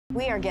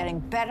We are getting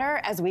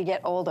better as we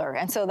get older,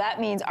 and so that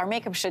means our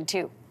makeup should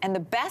too. And the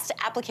best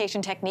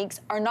application techniques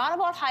are not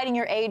about hiding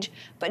your age,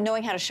 but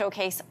knowing how to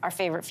showcase our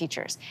favorite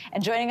features.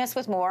 And joining us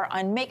with more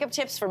on makeup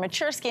tips for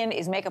mature skin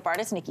is makeup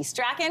artist Nikki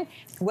Strachan.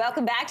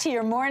 Welcome back to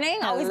your morning.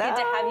 Hello. Always good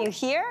to have you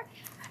here.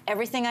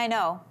 Everything I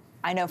know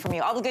from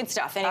you. All the good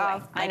stuff,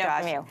 anyway, I know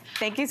from you.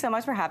 Thank you so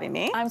much for having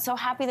me. I'm so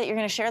happy that you're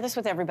gonna share this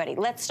with everybody.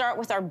 Let's start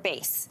with our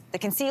base, the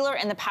concealer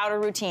and the powder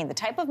routine, the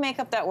type of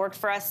makeup that worked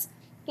for us,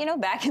 you know,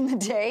 back in the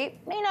day,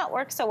 may not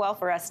work so well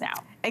for us now.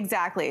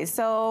 Exactly.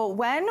 So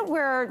when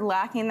we're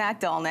lacking that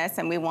dullness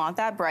and we want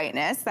that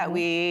brightness that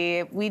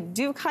we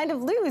do kind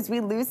of lose, we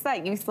lose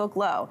that youthful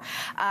glow.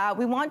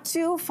 We want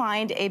to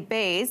find a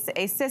base,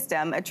 a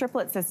system, a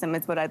triplet system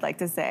is what I'd like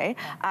to say,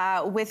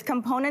 with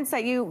components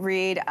that you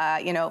read,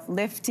 you know,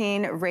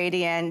 lifting,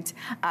 radiant.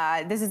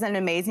 This is an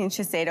amazing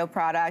Shiseido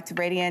product,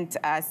 radiant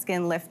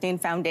skin lifting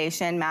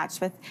foundation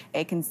matched with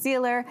a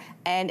concealer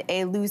and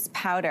a loose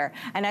powder.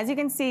 And as you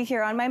can see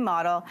here on my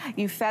model,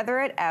 you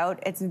feather it out.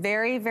 It's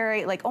very,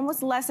 very, like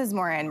almost less is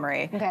more,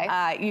 Anne-Marie.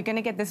 Okay. You're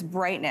gonna get this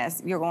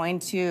brightness. You're going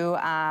to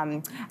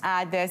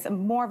add this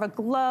more of a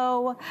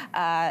glow.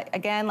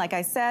 Again, like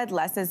I said,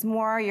 less is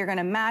more. You're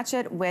gonna match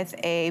it with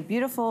a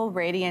beautiful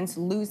radiant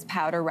loose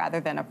powder rather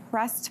than a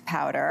pressed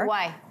powder.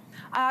 Why?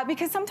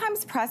 Because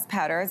sometimes pressed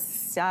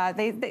powders,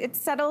 it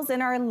settles in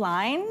our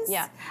lines,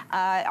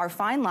 our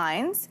fine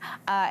lines,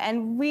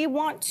 and we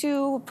want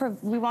to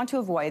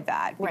avoid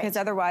that because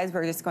otherwise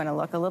we're just going to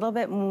look a little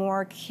bit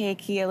more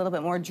cakey, a little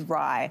bit more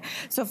dry.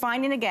 So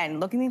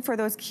looking for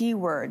those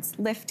keywords: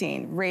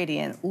 lifting,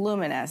 radiant,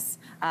 luminous,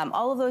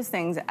 all of those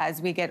things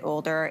as we get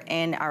older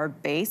in our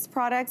base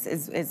products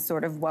is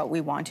sort of what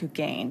we want to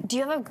gain. Do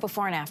you have a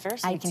before and after?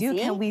 So I do.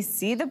 Can we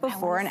see the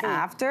before and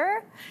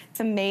after? It's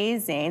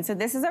amazing. So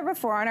this is a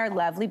before on our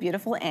lovely,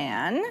 beautiful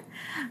Anne.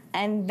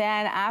 And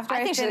then after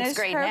I think she looks finish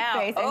great her now.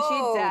 face, and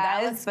Oh, she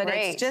that does, looks but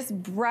great. it's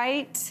just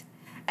bright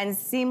and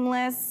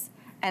seamless.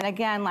 And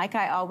again, like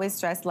I always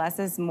stress, less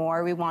is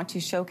more. We want to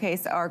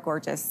showcase our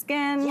gorgeous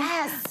skin.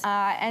 Yes.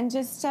 And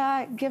just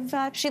give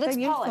that. She looks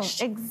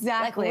polished.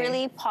 Exactly. Like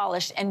really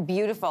polished and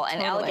beautiful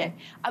and elegant.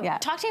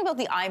 Talk to me about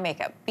the eye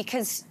makeup,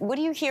 because what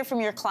do you hear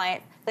from your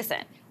client? Listen,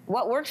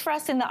 what worked for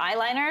us in the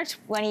eyeliner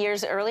 20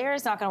 years earlier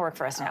is not going to work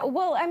for us now.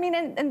 Well, I mean,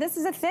 and this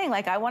is a thing.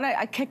 Like,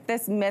 I kick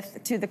this myth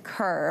to the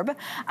curb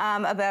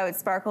about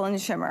sparkle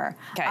and shimmer.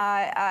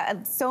 Okay.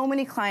 So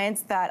many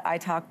clients that I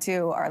talk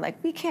to are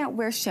like, we can't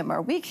wear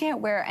shimmer. We can't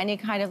wear any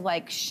kind of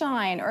like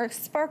shine or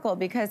sparkle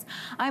because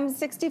I'm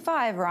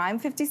 65 or I'm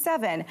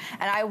 57. And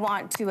I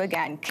want to,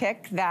 again,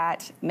 kick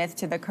that myth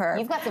to the curb.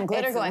 You've got some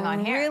glitter going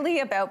on here. It's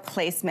really about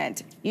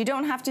placement. You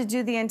don't have to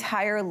do the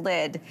entire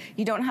lid.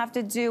 You don't have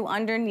to do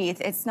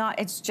underneath.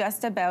 It's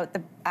just about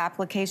the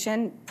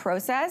application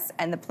process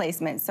and the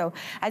placement. So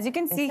as you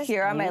can see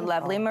here on my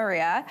lovely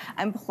Maria,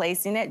 I'm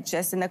placing it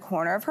just in the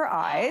corner of her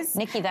eyes.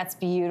 Nikki, that's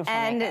beautiful.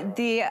 And makeup.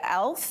 the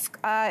e.l.f.,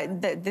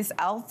 this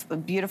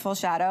e.l.f. beautiful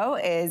shadow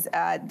is,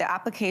 the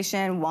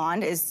application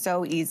wand is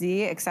so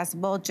easy,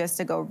 accessible, just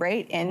to go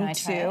right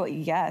into,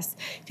 yes.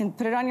 You can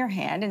put it on your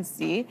hand and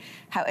see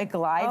how it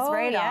glides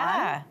right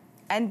on.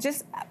 And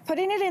just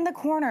putting it in the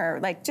corner,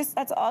 like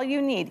that's all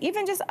you need.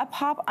 Even just a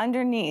pop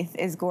underneath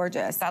is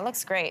gorgeous. That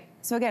looks great.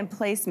 So again,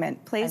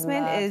 placement.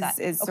 Placement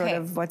is sort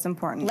of what's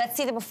important. Let's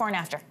see the before and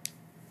after.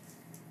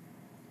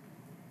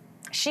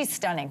 She's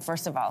stunning,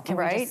 first of all. Can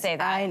we just say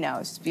that? I know,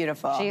 she's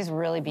beautiful. She's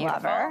really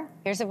beautiful. Love her.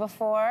 Here's a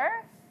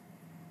before.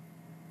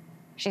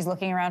 She's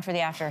looking around for the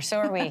after. So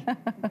are we.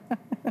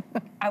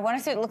 I want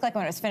to see what it looked like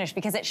when it was finished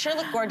because it sure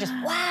looked gorgeous.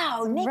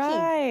 Wow, Nikki.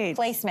 Right.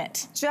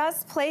 Placement.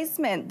 Just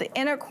placement, the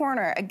inner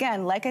corner.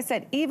 Again, like I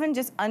said, even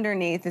just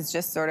underneath is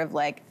just sort of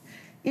like,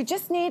 you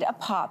just need a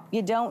pop.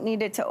 You don't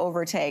need it to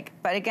overtake.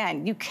 But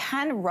again, you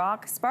can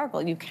rock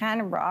sparkle. You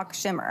can rock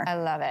shimmer. I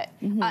love it.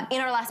 In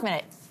our last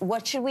minute,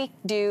 what should we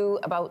do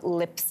about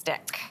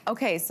lipstick?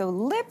 Okay, so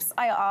lips,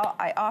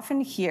 I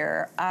often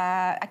hear,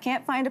 I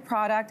can't find a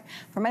product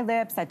for my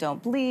lips that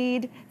don't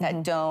bleed,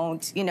 that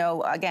don't, you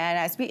know, again,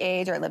 as we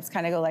age, our lips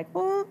kind of go like,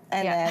 whoop,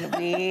 and then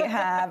we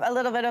have a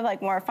little bit of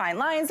like more fine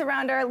lines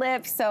around our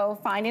lips. So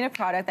finding a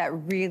product that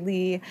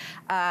really,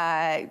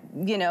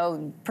 you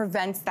know,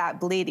 prevents that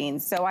bleeding.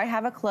 So I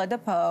have a Clos de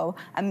Peau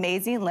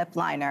amazing lip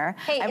liner.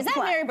 Hey, is that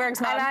Mary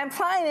Berg's mom? And I'm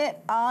applying it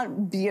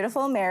on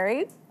beautiful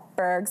Mary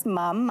Berg's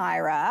mom,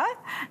 Myra.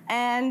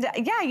 And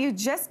yeah, you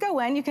just go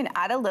in, you can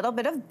add a little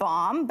bit of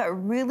balm, but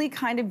really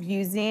kind of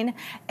using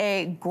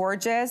a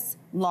gorgeous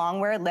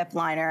long-wear lip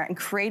liner and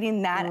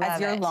creating that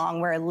as your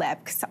long-wear lip.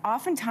 Because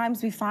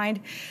oftentimes we find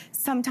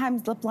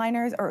sometimes lip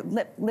liners or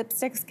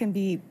lipsticks can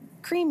be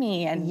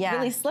creamy and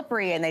really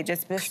slippery, and they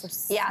just and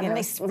then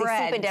they slip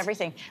into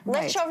everything.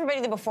 Let's show everybody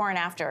the before and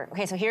after.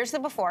 Okay, so here's the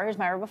before. Here's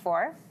Myra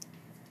before.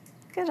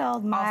 Good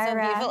old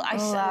Myra. Also beautiful. I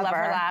love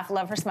her laugh,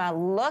 love her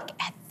smile. Look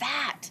at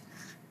that.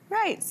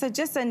 Right, so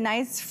just a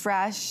nice,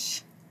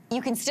 fresh.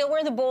 You can still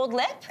wear the bold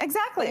lip.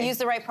 Exactly. But use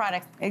the right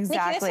product.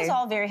 Exactly. Nikki, this is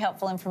all very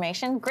helpful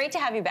information. Great to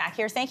have you back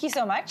here. Thank you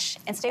so much.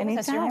 And stay with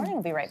us. Your morning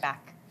will be right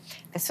back.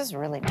 This was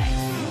really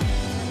nice.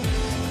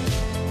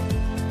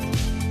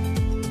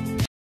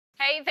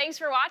 Hey, thanks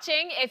for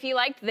watching. If you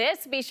liked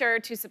this, be sure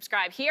to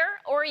subscribe here,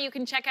 or you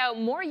can check out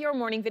more Your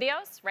Morning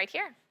videos right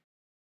here.